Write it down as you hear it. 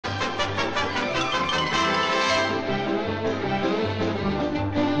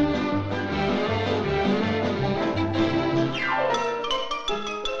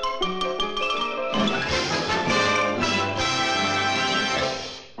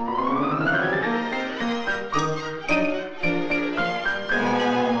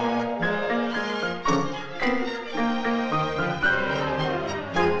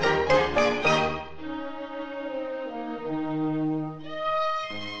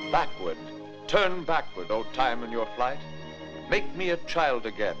backward, turn backward, O time in your flight. Make me a child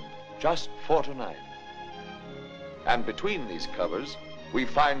again, just for tonight. And between these covers, we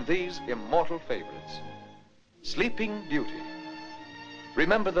find these immortal favorites. Sleeping Beauty.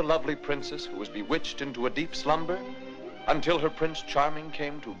 Remember the lovely princess who was bewitched into a deep slumber until her Prince Charming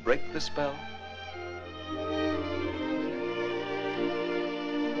came to break the spell?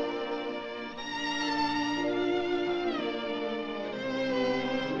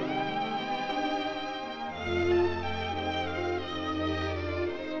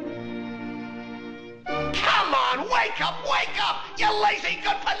 Come on, wake up, you lazy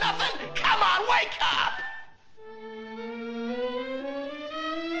good-for-nothing! Come on, wake up!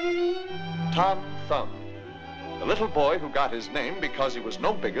 Tom Thumb, the little boy who got his name because he was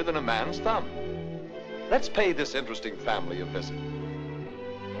no bigger than a man's thumb. Let's pay this interesting family a visit.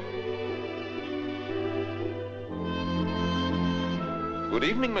 Good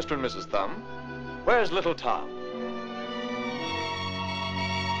evening, Mr. and Mrs. Thumb. Where's little Tom?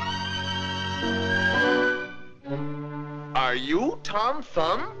 Are you Tom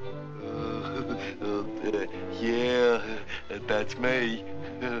Thumb? Yeah, that's me.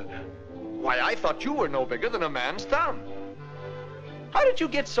 Why, I thought you were no bigger than a man's thumb. How did you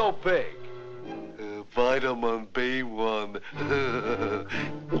get so big? Vitamin B1.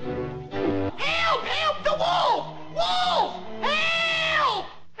 Help! Help! The wolf! Wolf! Help!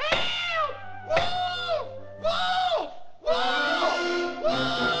 Help! Wolf! Wolf! Wolf!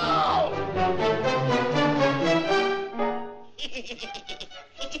 Wolf!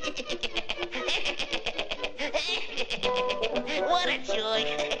 What a joy!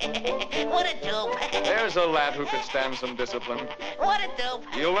 What a dope! There's a lad who could stand some discipline. What a dope!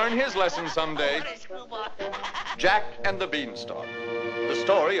 He'll learn his lesson someday. What a screwball! Jack and the Beanstalk. The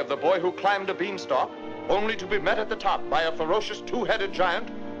story of the boy who climbed a beanstalk only to be met at the top by a ferocious two-headed giant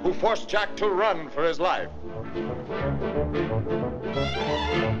who forced Jack to run for his life.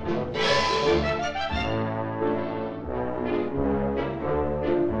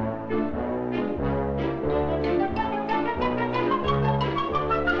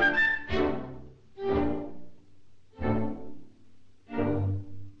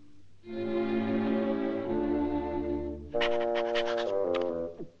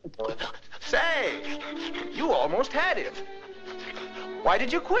 Say, you almost had it. Why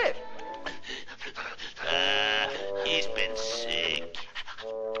did you quit? He's been sick.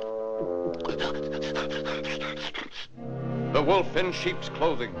 The wolf in sheep's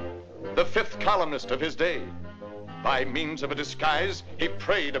clothing, the fifth columnist of his day. By means of a disguise, he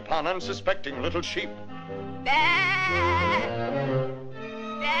preyed upon unsuspecting little sheep.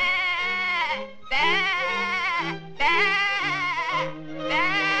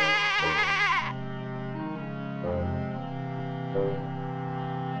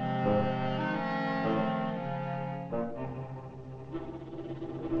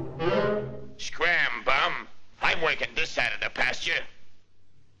 Scram, bum. I'm working this side of the pasture.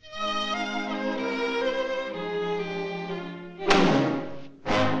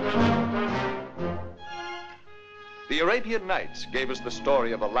 The Arabian Nights gave us the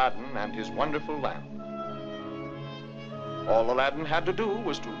story of Aladdin and his wonderful lamp. All Aladdin had to do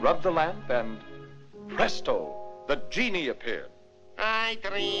was to rub the lamp and presto, the genie appeared. I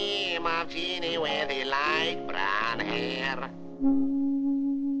dream of Genie with the light brown hair.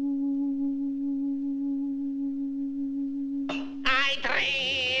 I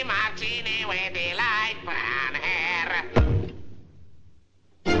dream of Genie with the light brown hair.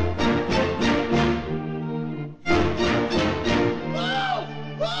 Whoa!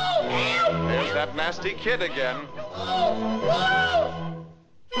 Whoa! Help! There's that nasty kid again. Whoa! Whoa!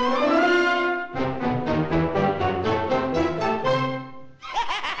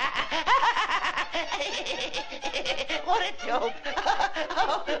 What a dope!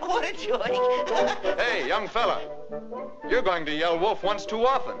 What a joy! Hey, young fella, you're going to yell wolf once too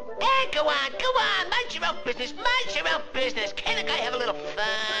often. Hey, go on! Mind your own business! Mind your own business! Can't a guy have a little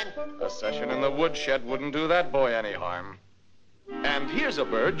fun? A session in the woodshed wouldn't do that boy any harm. And here's a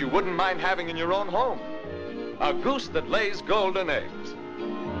bird you wouldn't mind having in your own home. A goose that lays golden eggs.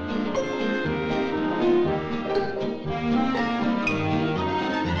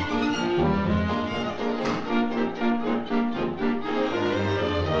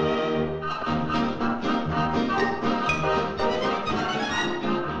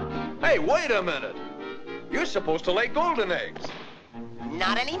 Hey, wait a minute. You're supposed to lay golden eggs.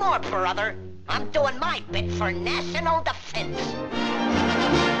 Not anymore, brother. I'm doing my bit for national defense.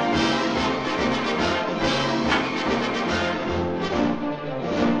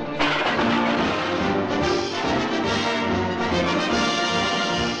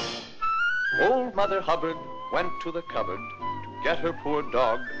 Mother Hubbard went to the cupboard to get her poor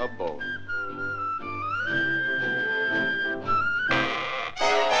dog a bone.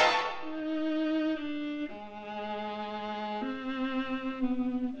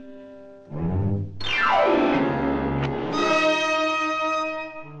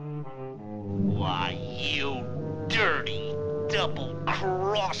 Why, you dirty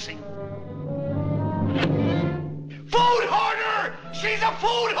double-crossing. Food hoarder! She's a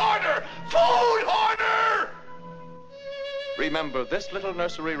food hoarder! Food hoarder! Remember this little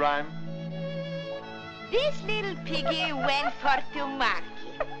nursery rhyme? This little piggy went for to market.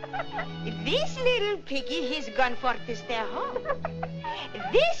 This little piggy, he's gone for to stay home.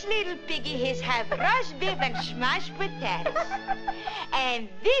 This little piggy, he's have roast beef and smashed potatoes. And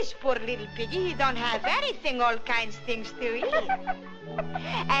this poor little piggy, he don't have anything, all kinds things to eat.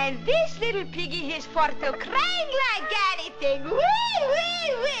 And this little piggy, he's for to crying like anything. Wee,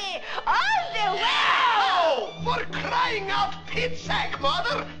 wee, wee, all the way. Ow! For crying out pit sack,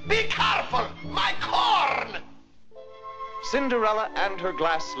 Mother! Be careful! My corn! Cinderella and her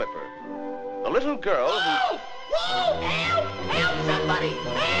glass slipper. The little girl who... Whoa! Whoa! Help! Help somebody!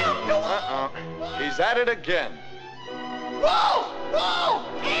 Help! The wolf! He's at it again. Wolf! Wolf!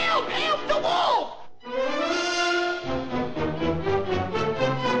 Help! Help the wolf!